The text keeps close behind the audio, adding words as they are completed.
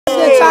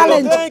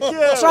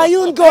challenge.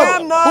 Triune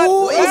God.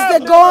 Who is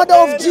the God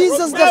of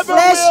Jesus the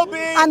flesh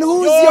and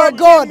who is your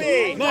God?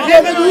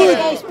 David Wood,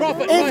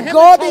 if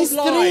God is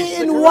 3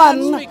 in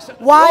 1,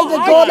 why the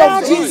God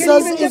of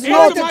Jesus is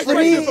not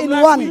 3 in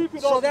 1?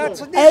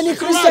 Any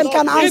Christian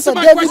can answer.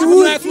 David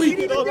Wood.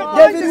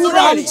 David Wood,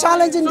 I'm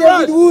challenging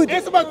David Wood.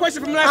 Answer my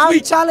question from last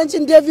week. I'm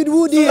challenging David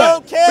Wood here.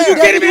 But you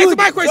can't even answer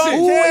my question.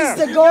 Who is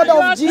the God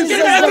of Jesus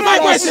the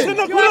flesh?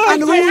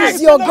 And who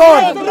is your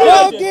God?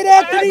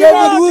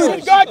 David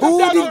Wood,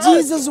 who did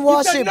Jesus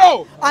worship?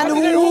 And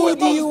who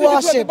do you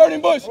worship?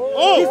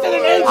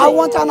 I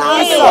want an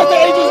answer.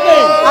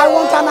 I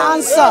want an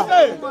answer.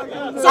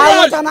 I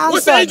want an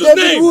answer.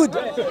 David Wood,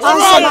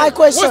 answer my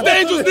question. What's the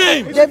angel's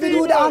name? David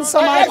Wood,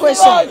 answer my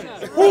question.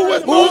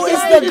 Who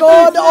is the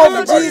God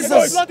of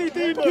Jesus?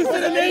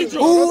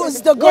 Who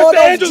is the God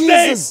of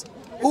Jesus?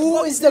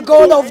 Who is the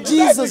God of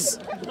Jesus?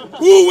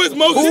 Who is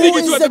Moses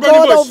speaking to at the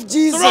burning bush? Who is the God of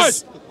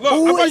Jesus?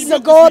 Who is the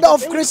God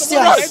of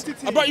Christians?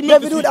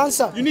 David Wood,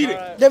 answer. You need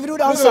it. David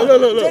Wood, answer.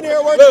 Didn't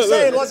hear what you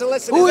saying, wasn't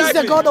listening. Who is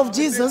the God of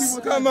Jesus?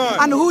 Come on.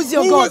 And who is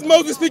your God? God? Who is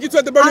Moses speaking to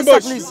at the burning Answer,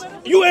 bush? please.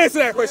 You answer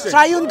that question.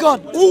 Triune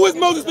God. Who is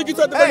Moses speaking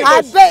to at the burning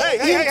I bush?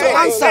 beg him to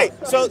answer.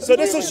 So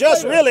this is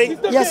just really,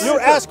 Yes. you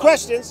ask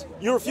questions,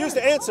 you refuse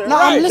to answer. No,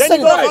 I'm then listening.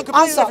 you go on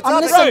completely Answer, different I'm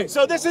topic. listening.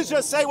 So this is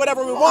just say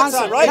whatever we want, Answer.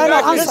 son, right? No,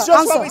 no, This is answer, just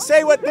answer. what we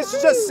say. This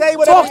is just say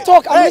whatever.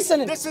 Talk, I'm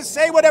listening. This is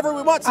say whatever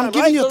we want, son, I'm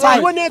giving right? you time.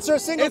 You wouldn't answer a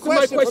single Answer my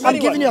question. question. From I'm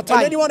anyone. giving you time.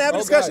 And then you want to have a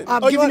discussion.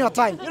 I'm Oh, giving you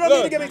time. You don't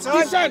need to give me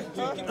time. Son.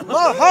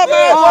 Oh,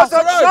 man, was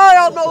a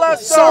child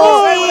molester. So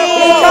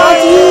he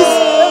can't use.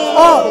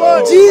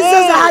 Oh,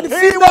 Jesus had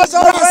female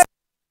breast.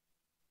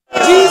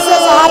 Jesus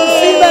had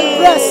female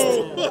breast.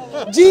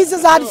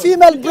 Jesus had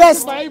female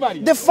breast.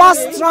 The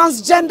first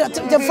transgender,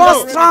 the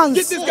first trans.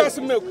 Get this guy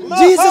some milk.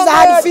 Jesus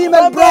had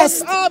female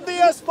breast.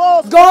 Obvious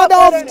false. God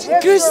of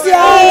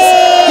Christians,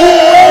 he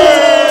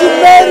went to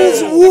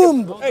Mary's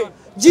womb.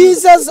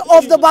 Jesus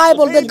of the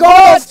Bible, the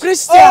God of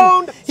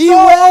Christians, he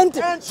went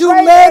to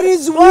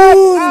Mary's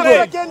womb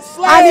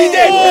and he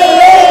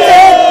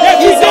created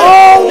his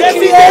own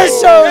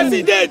creation. Yes,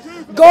 he did.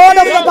 God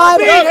of the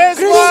Bible,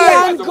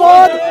 Christian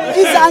God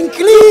is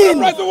unclean.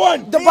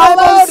 The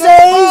Bible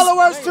says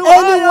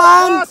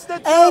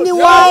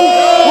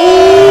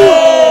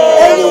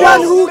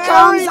anyone who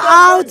comes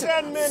out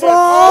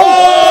from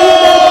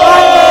female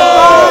private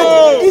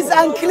part is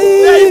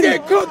unclean.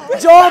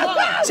 Job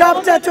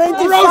chapter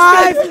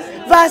 25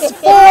 verse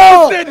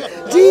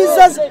 4.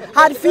 Jesus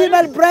had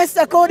female breasts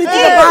according to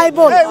the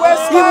Bible.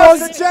 He was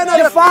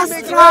the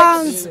first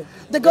trans.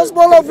 The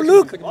Gospel of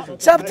Luke,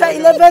 chapter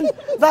 11,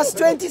 verse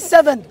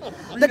 27.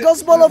 The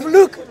Gospel of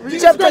Luke,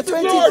 chapter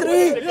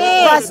 23,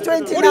 verse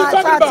 29.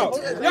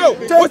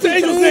 What's the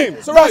angel's name?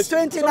 Verse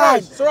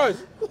 29. Siraj.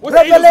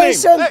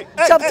 Revelation,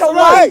 chapter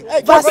 1,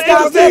 verse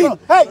 13.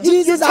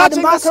 Jesus had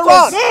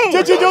masters.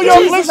 Did you do your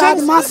Jesus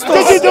had masters.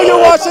 Did you do your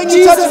washing?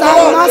 Jesus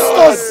had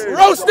masters.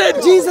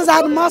 Roasted. Jesus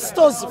had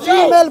masters,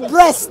 female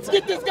breast,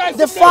 Get this guy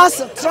the some milk.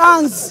 first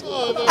trans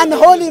and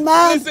holy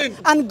man Listen.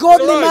 and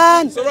godly Siraj,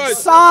 man. Siraj.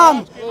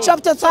 Psalm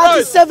chapter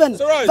 37,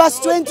 Siraj. verse What's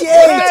the 28.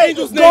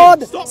 angel's name?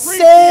 God Stop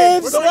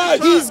saves Siraj.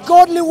 his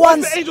godly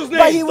ones, the angel's but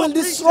name? he will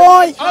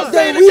destroy I'll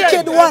say the it again.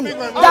 wicked one.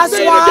 I'll That's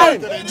say it why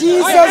again.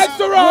 Jesus I asked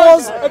Siraj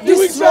was a few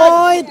weeks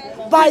destroyed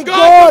by God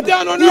God. come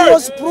down on He earth.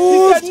 was He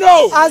proved said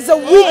no. as a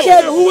Who is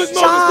wicked Moses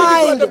speaking to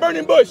at the child.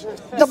 burning bush?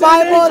 The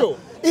Bible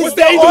is What's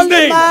the the angel's only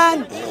name?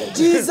 man.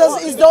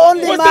 Jesus is the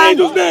only What's the man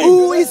angel's name?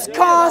 who is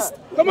cast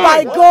Come on.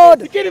 by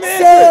God, You can't even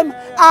same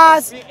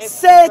as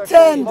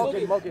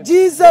Satan.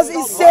 Jesus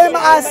is same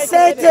as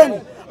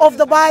Satan of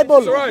the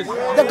Bible. Siraj.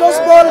 The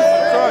Gospel,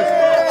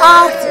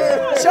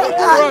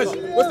 Siraj.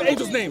 What's the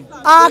angel's name?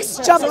 Acts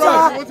chapter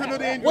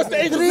What's the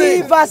angel's 3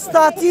 name? verse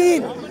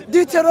 13,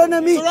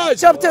 Deuteronomy Siraj,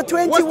 chapter what's the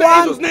 21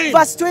 angel's name?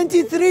 verse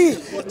 23.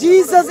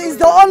 Jesus is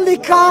the only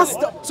cast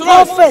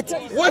Siraj, prophet,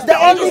 what's the the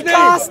only angel's name?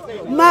 cast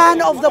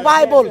man of the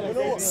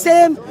Bible,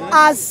 same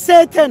as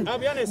Satan.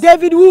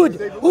 David Wood,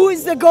 who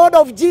is the God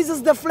of Jesus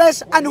the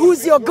flesh and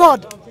who's your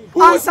God?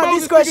 was Answer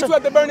Moses this question. speaking to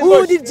at the burning Who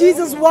bush? did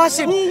Jesus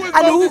worship Who was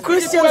and who Moses speaking to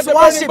Christians at the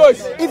burning worship? bush?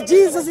 If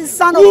Jesus is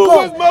Son of Who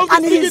was God Moses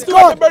and he is speaking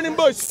to at the God, burning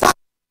bush?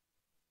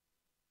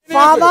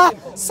 Father,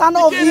 Son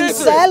of can't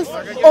answer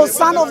himself, or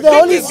Son of the Get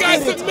Holy this guy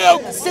Spirit. some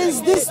milk.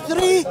 Since these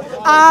three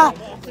are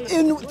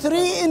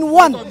three in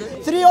one,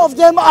 three of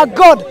them are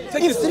God.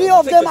 If three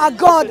of them are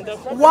God,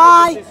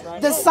 why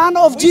the Son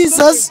of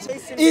Jesus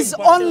is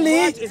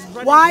only,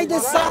 why the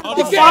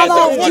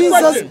Father of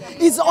Jesus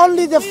is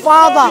only the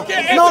Father,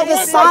 not the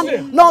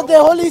Son, not the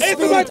Holy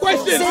Spirit.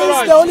 Since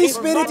the Holy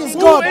Spirit is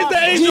God,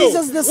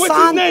 Jesus the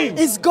Son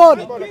is God.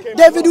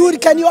 David Wood,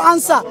 can you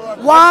answer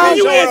why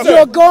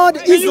your God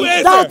is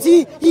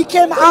dirty? He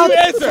came out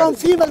from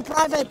female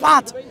private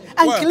part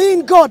and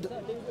clean God.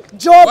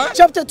 Job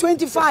chapter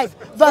 25,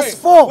 verse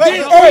 4.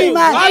 Any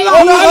man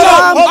who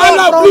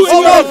comes from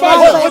female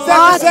private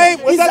part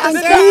is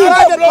unclean.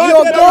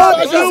 Your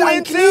God is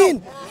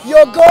unclean.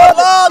 Your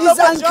God is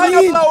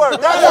unclean. The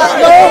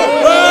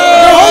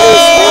Holy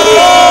Spirit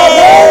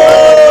went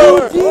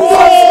to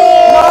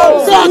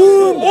Jesus'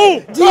 womb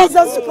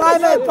Jesus'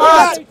 private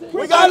part.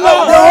 We got The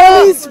love.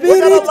 Holy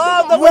Spirit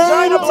love the went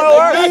vagina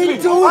blower.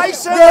 into I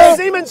sent the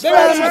semen the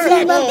stretcher.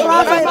 semen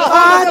private Muhammad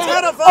part the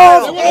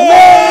pedophile. of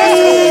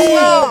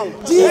Mary.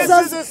 This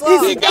Jesus is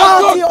Islam. is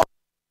dirty.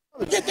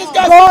 Get this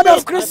guy God some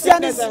of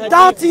Christian is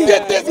dirty.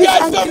 Get this He's guy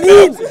some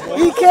unclean.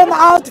 He came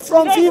out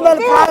from female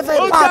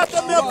private part.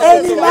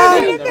 Any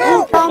man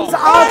who comes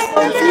out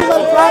from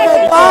female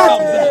private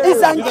part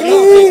is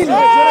unclean.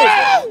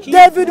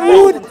 David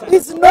Wood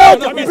is not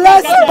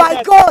blessed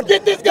by God.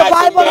 The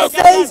Bible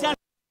says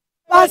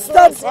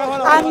bastards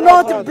are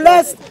not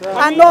blessed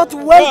and not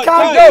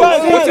welcome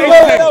into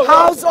the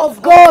house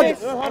of God.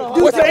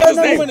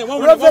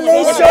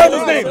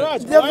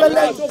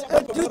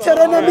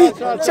 Deuteronomy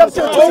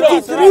chapter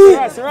 23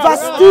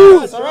 verse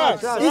 2 is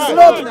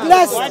not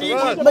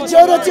blessed.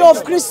 Majority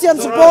of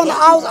Christians born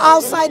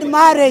outside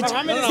marriage,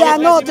 they are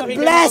not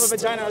blessed.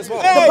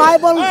 The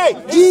Bible,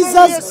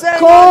 Jesus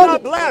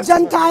called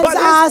Gentiles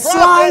as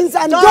swines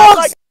and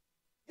dogs.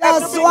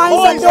 As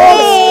swines and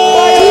dogs.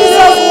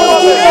 Jesus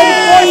was given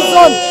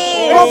poison.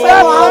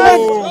 Prophet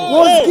Muhammad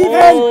was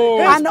given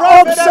an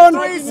option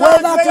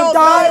whether to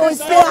die or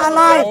stay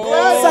alive.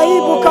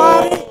 Sahih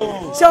Bukhari,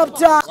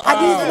 chapter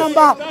hadith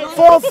number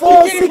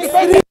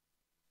 4463.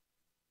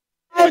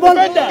 Bible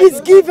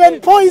is given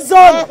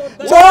poison.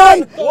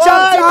 John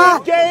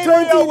chapter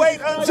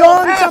 20,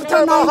 John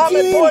chapter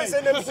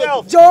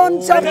 19,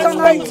 John chapter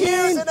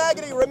 19,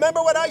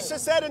 Remember what Aisha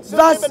said in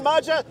verse Ibn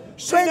Majah?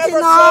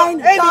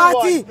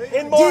 29:30.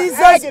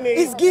 Jesus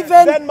is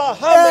given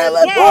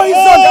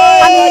poison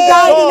and he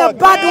died in a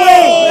bad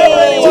way.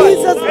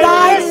 Jesus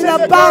died in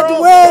a bad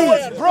way.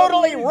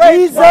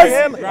 Jesus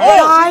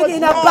died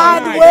in a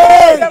bad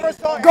way.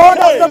 God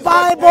of the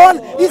Bible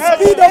is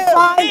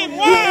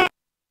pedophile.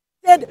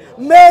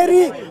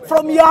 Mary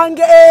from young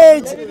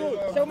age.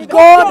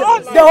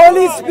 God, the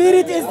Holy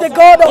Spirit is the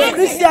God of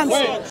Christians,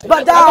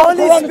 but the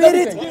Holy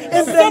Spirit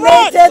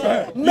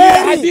impregnated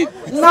Mary.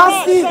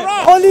 Nasty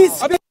Holy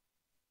Spirit.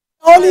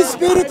 Holy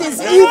Spirit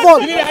is evil.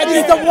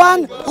 He's the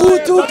one who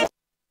took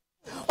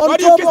on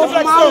top of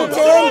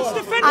mountain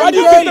and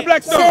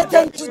then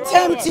Satan to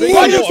tempt him.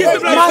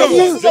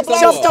 Matthew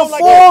chapter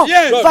 4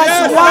 verse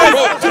 1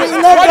 to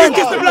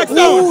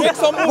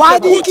 11. Why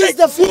do you kiss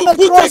the female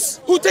cross?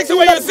 Who takes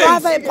away your sins?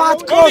 Private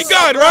part Only cross.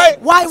 God, right?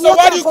 Why So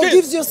water do you forgives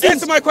kiss? your sins?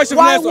 Answer my question.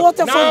 Why Vanessa.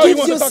 water Now he forgives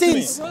wants your to talk to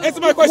me. sins?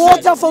 Answer my question.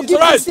 Water forgives the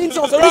Siraj, sins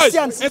of Siraj,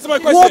 Christians. answer my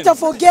question. Water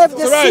forgave the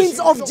Siraj, sins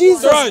of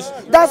Jesus. Siraj,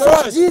 That's what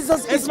Siraj,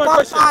 Jesus is answer my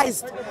question.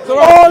 baptized.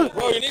 Siraj, All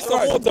bro, you need some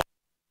water.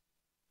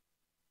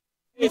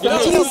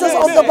 Jesus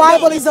of the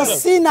Bible is a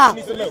sinner.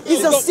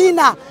 He's a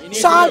sinner,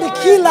 child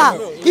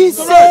killer. He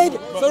said,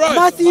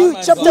 Matthew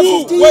chapter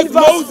 15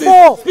 verse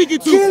 4,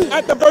 kill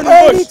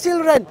early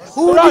children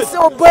who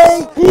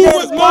disobey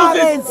their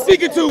parents.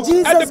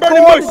 Jesus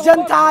called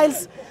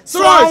Gentiles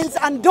swines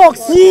and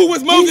dogs. Who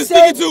was Moses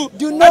speaking to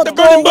do at not the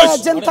go burning where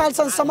bush? Gentiles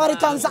and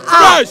Samaritans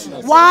are.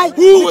 Siraj, Why?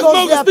 who was Because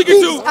Moses they are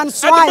speaking pigs to and at the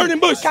swine. burning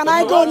bush? Can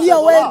I go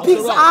near where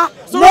pigs are?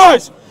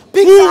 Siraj, No.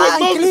 Pigs who are was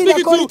Moses unclean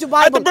speaking according to to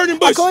at the Bible. burning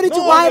bush? According to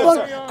Bible,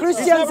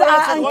 Christians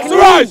are unclean.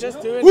 Siraj,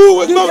 who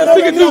was Moses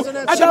speaking to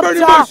at the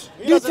burning bush?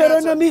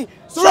 Deuteronomy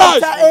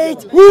Siraj, chapter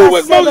 8 who verse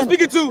was Moses 7.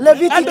 speaking to at the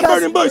Leviticus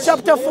burning bush?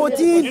 chapter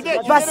 14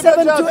 verse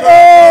 7 to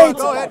 8.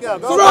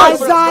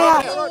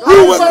 Isaiah, who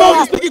was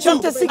Moses Isaiah speaking to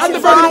chapter at the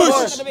burning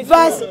bush? 65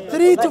 verse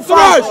 3 to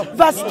 5,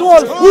 verse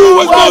 12. Who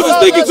was Moses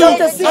speaking to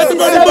chapter at the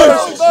burning bush?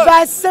 67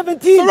 verse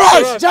 17.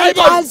 Siraj,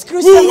 Gentiles, who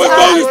Christians was are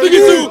Moses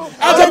speaking to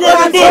at the burning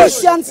Gentiles, bush?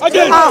 Christians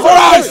Again, are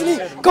Siraj, hopelessly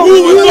who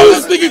was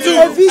Moses confused. speaking to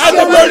at the Ephesians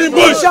burning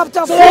bush?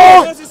 chapter 4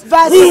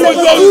 verse Who was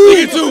Moses 17.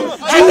 speaking to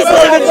at the Jesus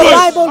burning of the bush?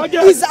 Bible is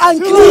Who was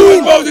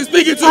unclean. Moses speaking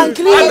to at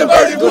Unclean. the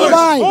burning bush?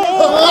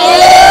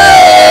 Goodbye.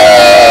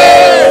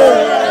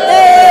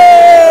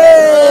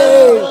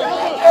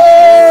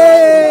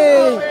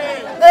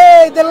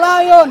 Hey, the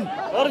lion.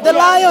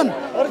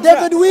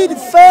 David Weed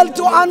failed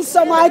to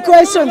answer my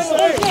questions.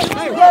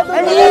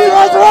 David Weed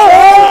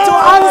failed to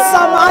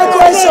answer my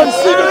questions.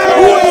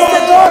 Who is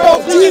the God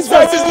of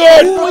Jesus?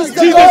 Who is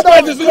the God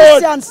of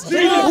Christians?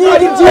 Who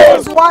did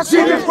Jesus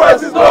worship?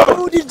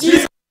 Who did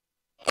Jesus?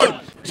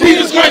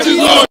 Jesus Christ is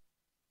Lord.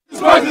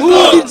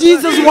 Who did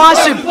Jesus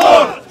worship?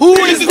 Who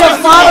is the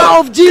Father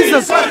of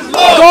Jesus?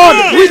 God.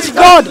 Which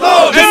God?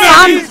 The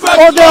Son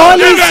or the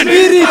Holy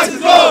Spirit?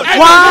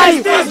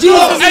 Why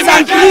Jesus is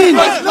unclean?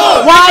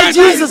 Why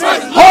Jesus?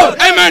 Oh,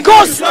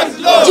 ghost.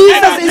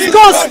 Jesus is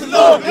ghost.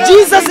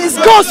 Jesus is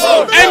ghost.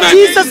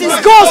 Jesus is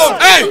ghost.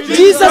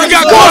 Jesus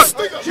is ghost.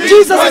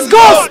 Jesus is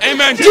ghost.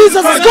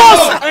 Jesus is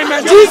ghost.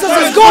 Jesus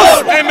is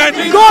ghost.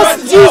 Ghost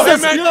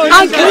Jesus.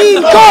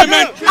 Unclean God.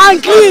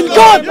 Unclean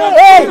God.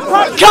 Hey,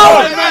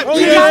 come.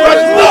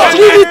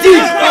 Trinity.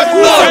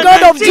 Who is the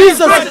God of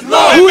Jesus?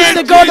 Who is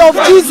the God of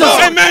Jesus?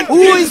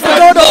 Who is the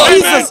God of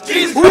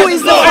Jesus? Who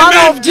is the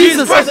Father of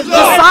Jesus? The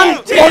Son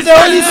or the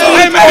Holy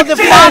Spirit or the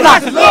Father?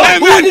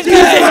 Who did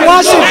Jesus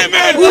worship?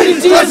 Who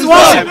did Jesus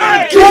worship?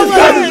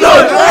 Unclean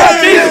God.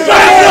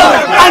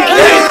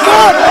 Unclean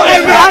God.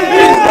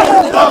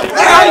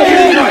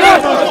 Unclean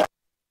God.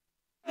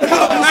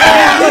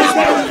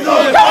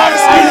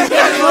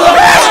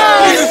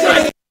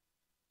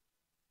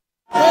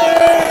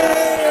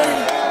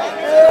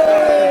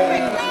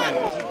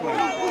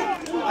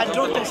 And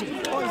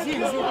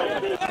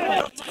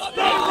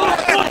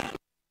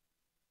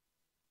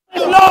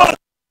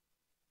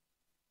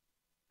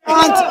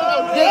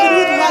David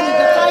Wood running.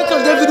 The title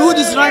David Wood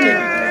is running.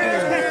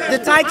 The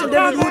title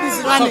David Wood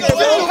is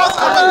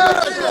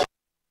running.